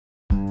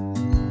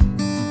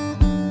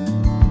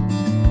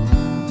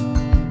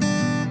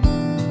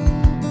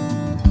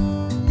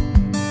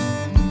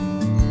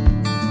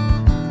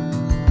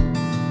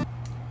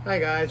Hi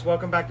guys,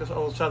 welcome back to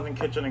Old Southern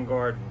Kitchen and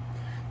Garden.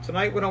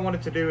 Tonight what I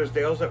wanted to do is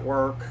Dale's at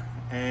work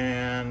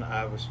and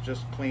I was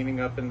just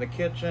cleaning up in the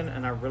kitchen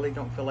and I really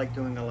don't feel like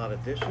doing a lot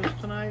of dishes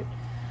tonight.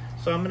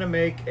 So I'm going to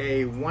make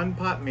a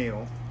one-pot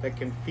meal that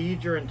can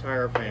feed your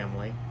entire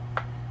family,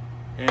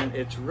 and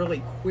it's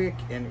really quick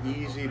and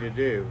easy to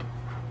do.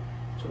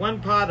 It's one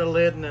pot, a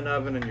lid, and an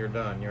oven, and you're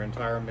done. Your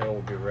entire meal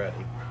will be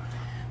ready.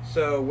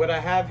 So what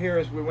I have here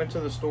is we went to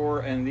the store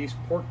and these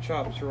pork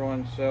chops are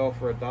on sale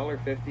for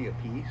 $1.50 a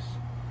piece,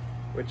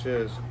 which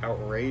is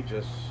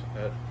outrageous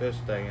at this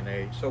day and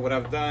age. So what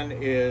I've done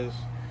is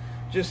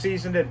just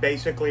seasoned it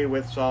basically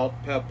with salt,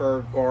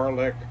 pepper,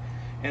 garlic,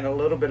 and a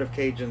little bit of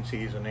Cajun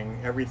seasoning.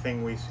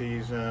 Everything we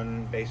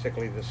season,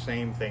 basically the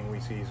same thing we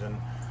season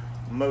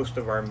most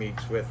of our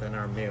meats with in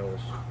our meals.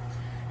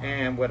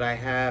 And what I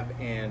have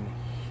in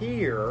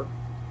here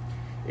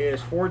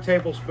is 4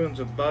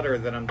 tablespoons of butter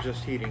that I'm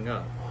just heating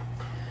up.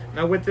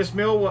 Now what this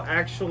meal will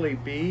actually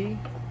be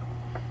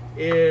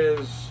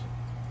is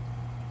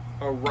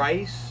a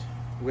rice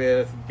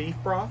with beef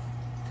broth,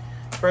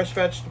 fresh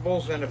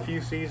vegetables, and a few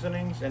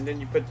seasonings, and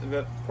then you put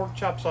the pork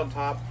chops on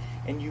top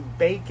and you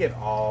bake it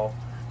all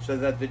so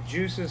that the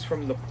juices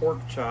from the pork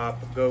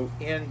chop go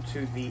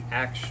into the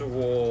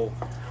actual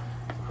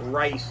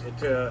rice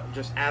to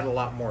just add a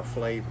lot more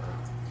flavor.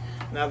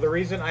 Now the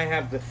reason I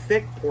have the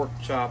thick pork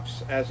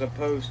chops as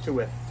opposed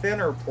to a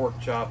thinner pork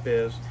chop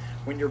is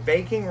when you're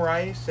baking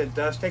rice, it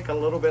does take a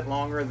little bit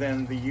longer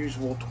than the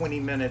usual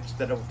 20 minutes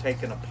that it will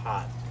take in a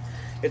pot.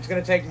 It's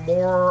going to take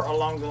more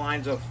along the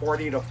lines of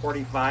 40 to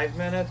 45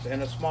 minutes,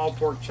 and a small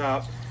pork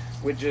chop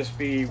would just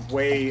be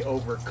way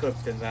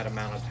overcooked in that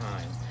amount of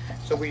time.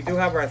 So we do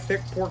have our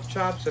thick pork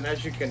chops, and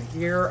as you can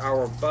hear,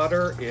 our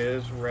butter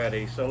is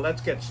ready. So let's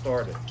get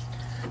started.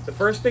 The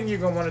first thing you're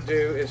going to want to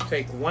do is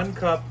take 1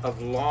 cup of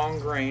long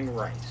grain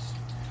rice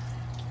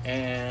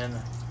and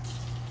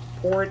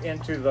pour it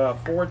into the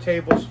 4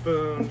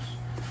 tablespoons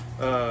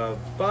of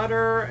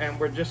butter, and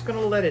we're just going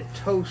to let it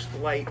toast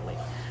lightly.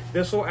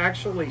 This will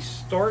actually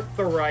start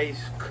the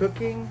rice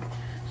cooking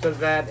so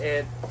that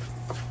it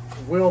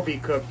will be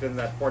cooked in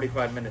that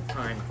 45-minute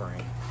time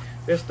frame.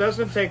 This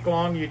doesn't take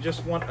long. You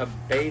just want a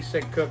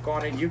basic cook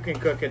on it. You can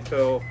cook it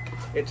till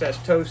it's as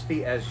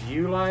toasty as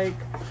you like.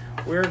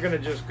 We're going to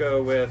just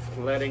go with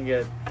letting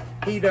it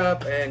heat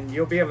up, and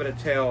you'll be able to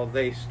tell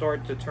they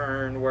start to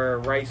turn where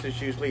rice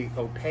is usually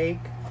opaque.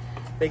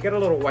 They get a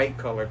little white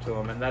color to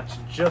them, and that's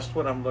just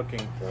what I'm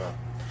looking for.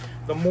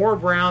 The more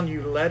brown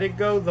you let it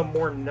go, the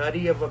more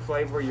nutty of a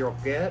flavor you'll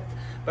get.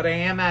 But I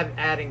am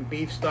adding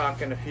beef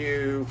stock and a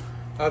few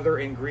other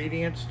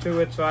ingredients to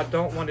it, so I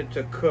don't want it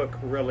to cook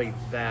really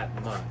that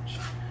much.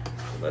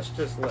 So let's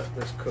just let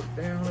this cook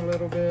down a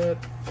little bit.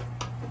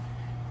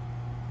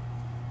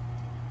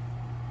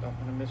 Don't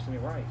want to miss any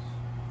rice.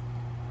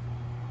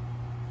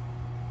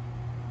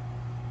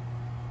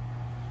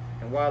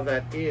 And while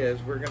that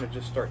is, we're going to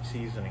just start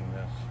seasoning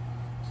this.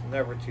 It's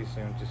never too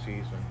soon to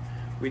season.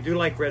 We do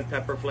like red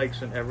pepper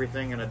flakes and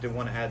everything, and I do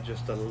want to add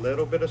just a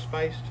little bit of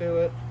spice to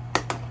it.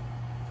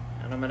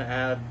 And I'm going to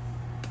add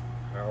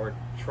our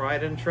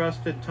tried and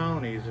trusted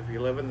Tony's. If you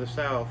live in the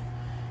South,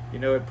 you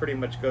know it pretty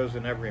much goes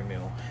in every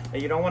meal. Now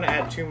you don't want to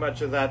add too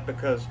much of that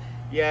because,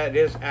 yeah, it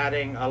is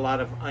adding a lot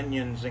of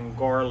onions and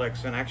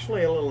garlics and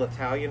actually a little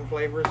Italian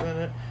flavors in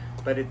it,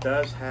 but it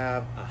does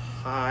have a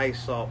high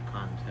salt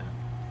content.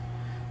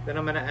 Then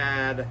I'm going to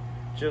add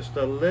just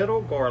a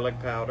little garlic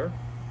powder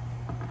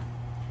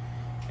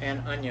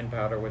and onion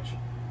powder, which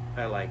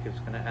I like. It's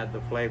going to add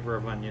the flavor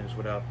of onions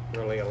without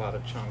really a lot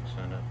of chunks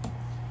in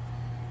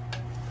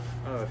it.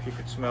 Oh, if you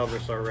could smell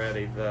this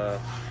already, the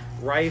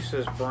rice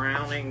is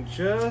browning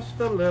just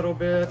a little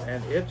bit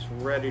and it's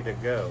ready to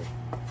go.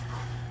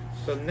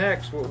 So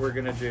next what we're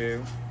going to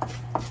do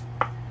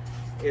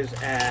is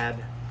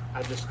add,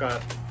 I just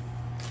got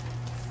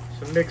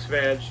some mixed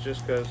veg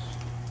just because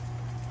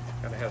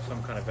got to have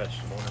some kind of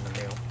vegetable in the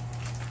meal.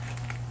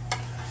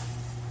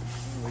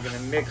 We're going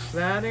to mix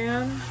that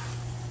in.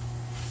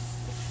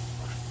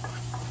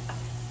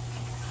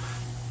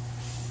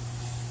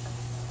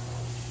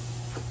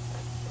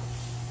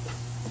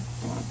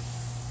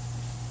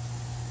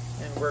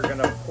 And we're going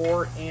to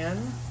pour in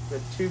the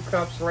 2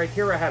 cups. Right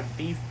here I have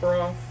beef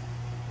broth,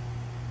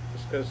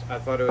 just because I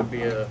thought it would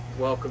be a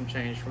welcome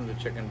change from the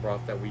chicken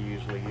broth that we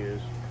usually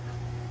use.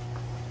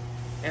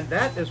 And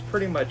that is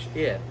pretty much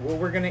it. What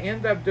we're going to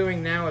end up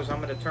doing now is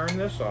I'm going to turn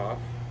this off.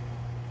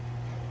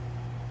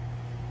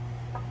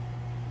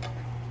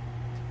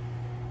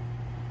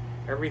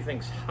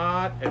 Everything's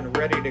hot and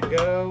ready to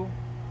go.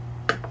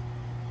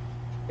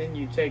 Then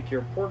you take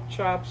your pork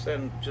chops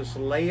and just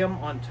lay them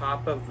on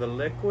top of the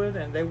liquid,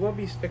 and they will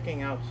be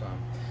sticking out some.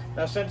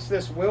 Now since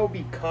this will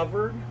be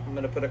covered, I'm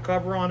going to put a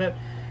cover on it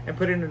and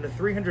put it in a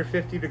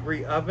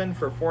 350-degree oven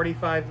for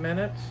 45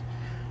 minutes.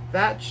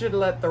 That should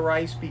let the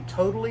rice be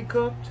totally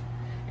cooked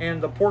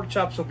and the pork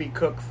chops will be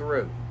cooked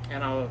through.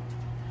 And I'll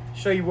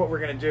show you what we're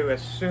going to do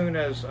as soon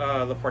as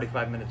the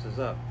 45 minutes is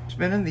up. It's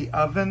been in the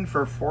oven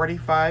for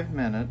 45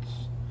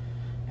 minutes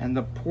and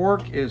the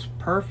pork is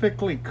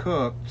perfectly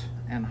cooked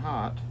and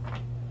hot.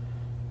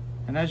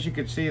 And as you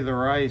can see, the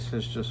rice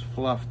is just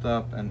fluffed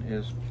up and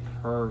is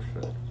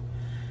perfect.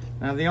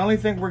 Now the only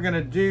thing we're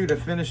gonna do to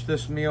finish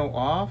this meal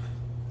off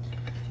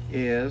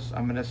is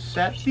I'm gonna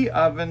set the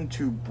oven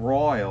to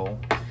broil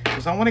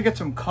because I wanna get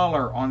some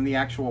color on the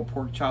actual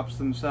pork chops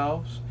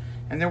themselves.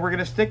 And then we're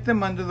gonna stick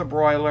them under the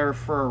broiler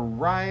for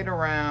right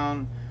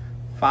around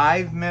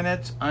 5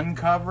 minutes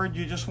uncovered.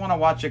 You just wanna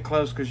watch it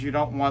close because you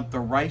don't want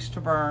the rice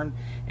to burn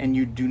and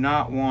you do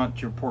not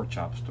want your pork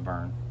chops to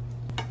burn.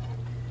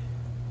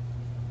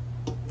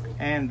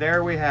 And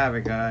there we have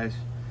it, guys.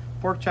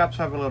 Pork chops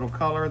have a little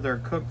color. They're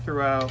cooked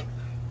throughout.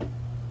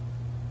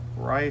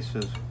 Rice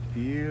is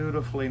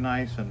beautifully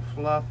nice and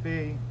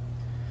fluffy.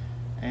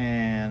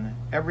 And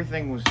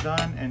everything was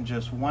done in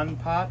just one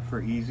pot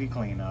for easy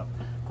cleanup.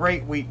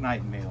 Great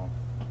weeknight meal.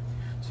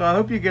 So I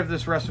hope you give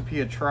this recipe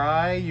a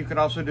try. You could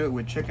also do it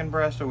with chicken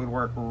breast. It would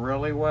work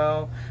really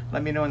well.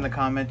 Let me know in the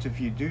comments if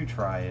you do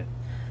try it.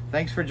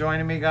 Thanks for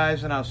joining me,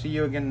 guys, and I'll see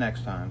you again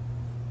next time.